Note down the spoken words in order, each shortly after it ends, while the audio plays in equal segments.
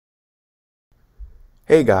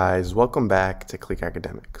Hey guys, welcome back to Click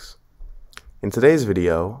Academics. In today's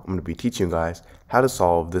video, I'm going to be teaching you guys how to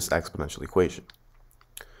solve this exponential equation.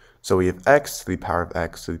 So we have x to the power of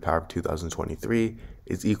x to the power of 2023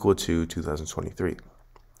 is equal to 2023.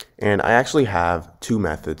 And I actually have two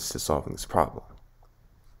methods to solving this problem.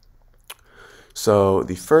 So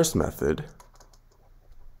the first method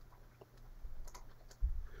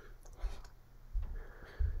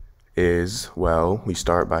is, well, we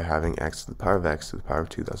start by having x to the power of x to the power of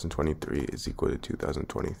 2023 is equal to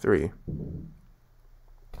 2023.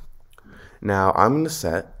 Now I'm going to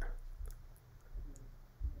set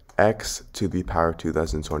x to the power of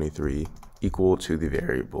 2023 equal to the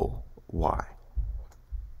variable y.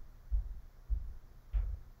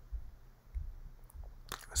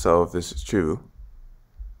 So if this is true,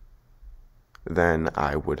 then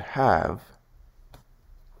I would have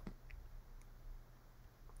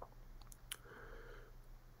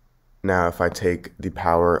now if I take the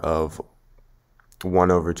power of 1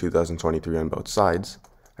 over 2023 on both sides,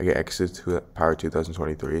 I get x to the power of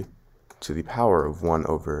 2023 to the power of 1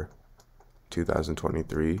 over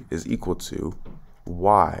 2023 is equal to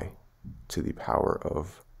y to the power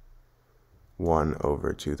of 1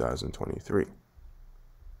 over 2023.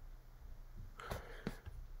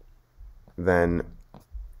 Then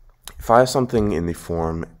if I have something in the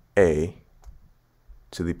form a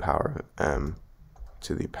to the power of m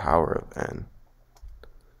to the power of n,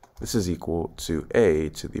 this is equal to a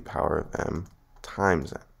to the power of m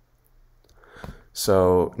times n.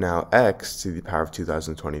 So now x to the power of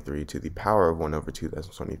 2023 to the power of 1 over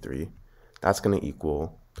 2023, that's going to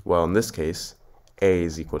equal, well, in this case, a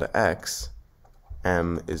is equal to x,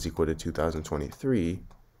 m is equal to 2023,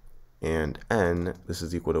 and n, this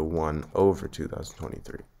is equal to 1 over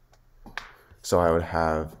 2023. So I would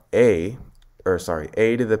have a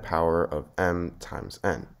to the power of m times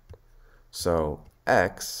n. So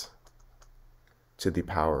x to the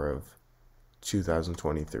power of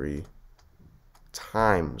 2023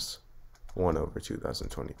 times 1 over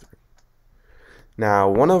 2023. Now,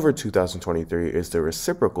 1 over 2023 is the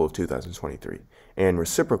reciprocal of 2023, and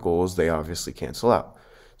reciprocals, they obviously cancel out.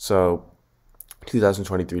 So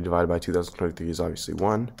 2023 divided by 2023 is obviously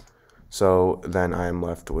 1. So then I am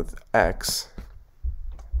left with x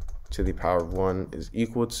to the power of 1 is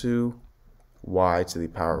equal to y to the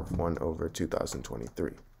power of 1 over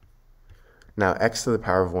 2023. Now, x to the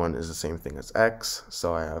power of 1 is the same thing as x,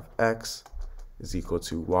 so I have x is equal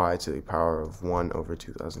to y to the power of 1 over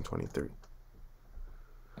 2023.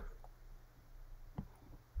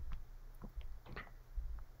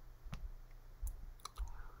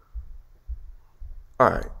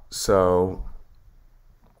 Alright, so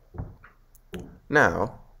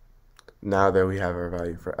now that we have our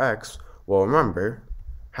value for x, well, remember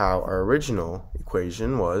how our original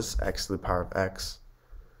equation was x to the power of x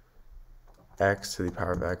to the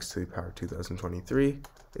power of x to the power of 2023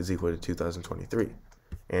 is equal to 2023.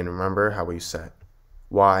 And remember how we set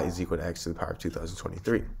y is equal to x to the power of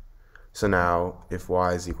 2023. So now if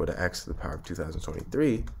y is equal to x to the power of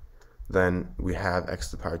 2023, then we have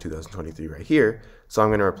x to the power of 2023 right here. So I'm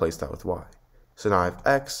going to replace that with y. So now I have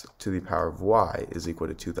x to the power of y is equal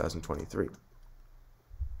to 2023.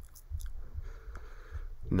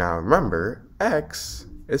 Now remember,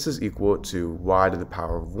 this is equal to y to the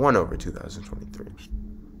power of 1 over 2023.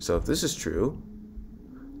 So if this is true,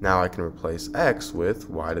 now I can replace x with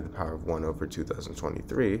y to the power of 1 over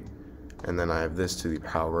 2023, and then I have this to the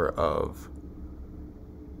power of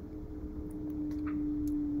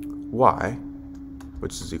y,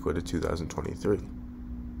 which is equal to 2023.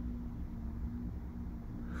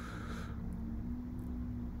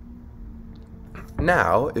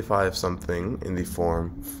 Now, if I have something in the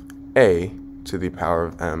form a to the power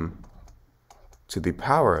of m to the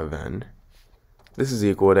power of n, this is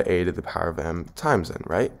equal to a to the power of m times n,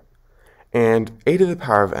 right? And a to the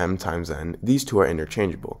power of m times n, these two are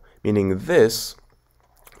interchangeable, meaning this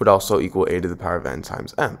would also equal a to the power of n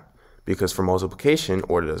times m, because for multiplication,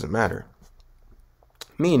 order doesn't matter.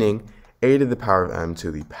 Meaning, a to the power of m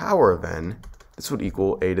to the power of n, this would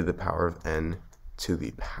equal a to the power of n to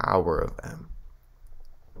the power of m.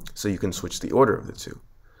 So you can switch the order of the two.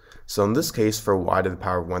 So in this case, for y to the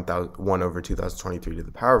power of 1 over 2023 to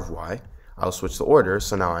the power of y, I'll switch the order.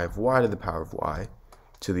 So now I have y to the power of y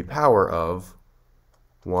to the power of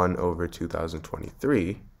 1 over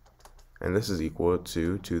 2023, and this is equal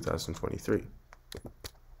to 2023.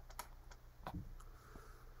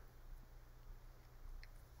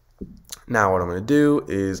 Now what I'm going to do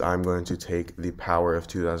is I'm going to take the power of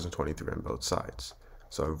 2023 on both sides.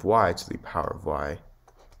 So I have y to the power of y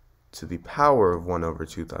to the power of 1 over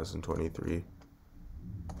 2023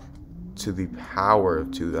 to the power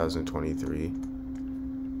of 2023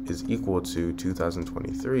 is equal to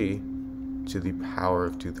 2023 to the power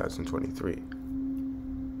of 2023.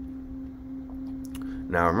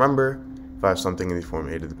 Now remember, if I have something in the form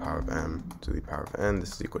a to the power of m to the power of n,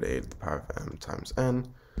 this is equal to a to the power of m times n.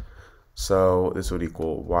 So this would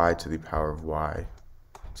equal y to the power of y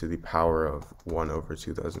to the power of 1 over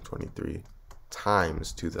 2023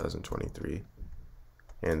 times 2023.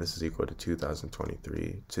 And this is equal to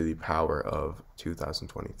 2023 to the power of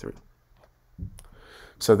 2023.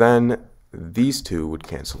 So then these two would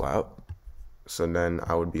cancel out. So then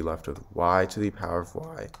I would be left with y to the power of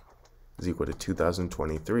y is equal to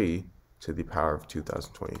 2023 to the power of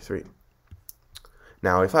 2023.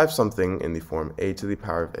 Now, if I have something in the form a to the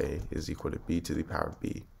power of a is equal to b to the power of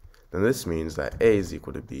b, then this means that a is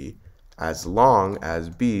equal to b as long as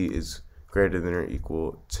b is greater than or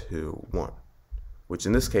equal to 1, which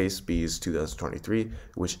in this case, b is 2023,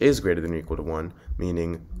 which is greater than or equal to 1,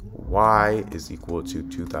 meaning y is equal to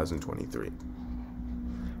 2023.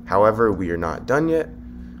 However, we are not done yet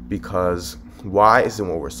because y isn't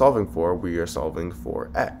what we're solving for, we are solving for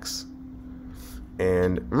x.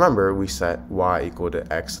 And remember, we set y equal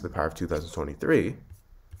to x to the power of 2023.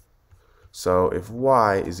 So if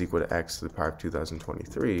y is equal to x to the power of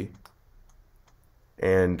 2023,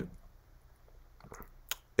 and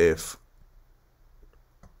if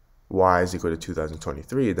y is equal to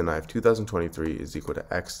 2023, then I have 2023 is equal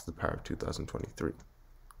to x to the power of 2023.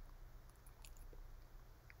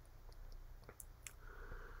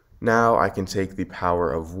 Now I can take the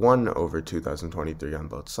power of 1 over 2023 on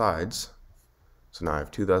both sides. So now I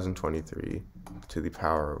have 2023 to the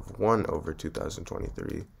power of 1 over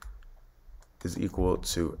 2023 is equal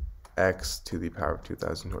to x to the power of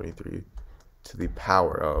 2023 to the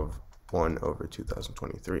power of 1 over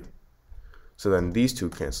 2023. So then these two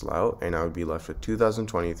cancel out, and I would be left with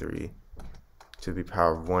 2023 to the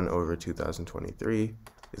power of 1 over 2023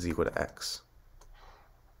 is equal to x.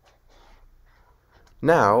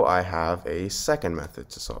 Now I have a second method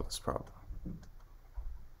to solve this problem.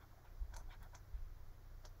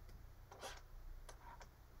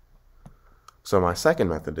 So my second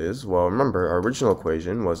method is, well, remember our original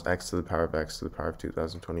equation was x to the power of x to the power of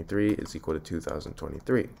 2023 is equal to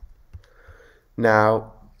 2023.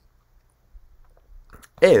 Now,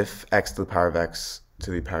 if x to the power of x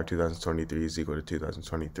to the power of 2023 is equal to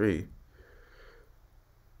 2023,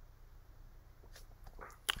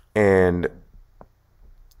 and,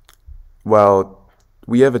 well,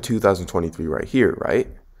 we have a 2023 right here, right?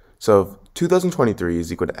 So if 2023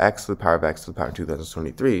 is equal to x to the power of x to the power of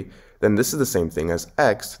 2023, then this is the same thing as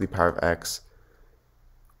x to the power of x,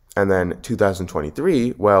 and then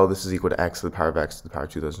 2023, well, this is equal to x to the power of x to the power of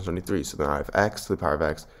 2023. So then I have x to the power of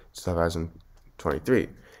x to 2023.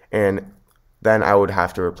 And then I would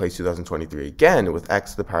have to replace 2023 again with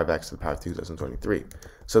x to the power of x to the power of 2023.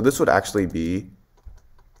 So this would actually be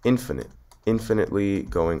infinite, infinitely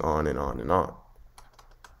going on and on and on.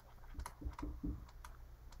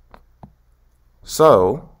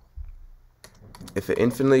 So if it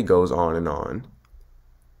infinitely goes on and on,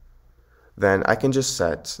 then I can just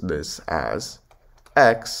set this as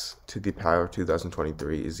x to the power of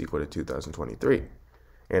 2023 is equal to 2023.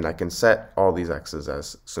 And I can set all these x's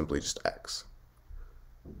as simply just x.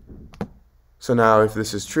 So now if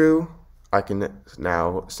this is true, I can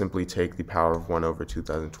now simply take the power of 1 over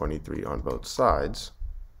 2023 on both sides.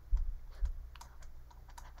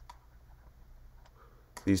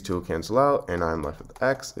 These two will cancel out, and I'm left with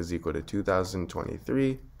x is equal to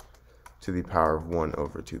 2023 to the power of 1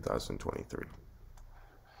 over 2023.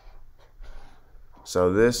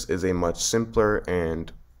 So this is a much simpler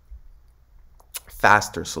and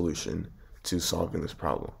faster solution to solving this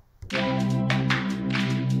problem.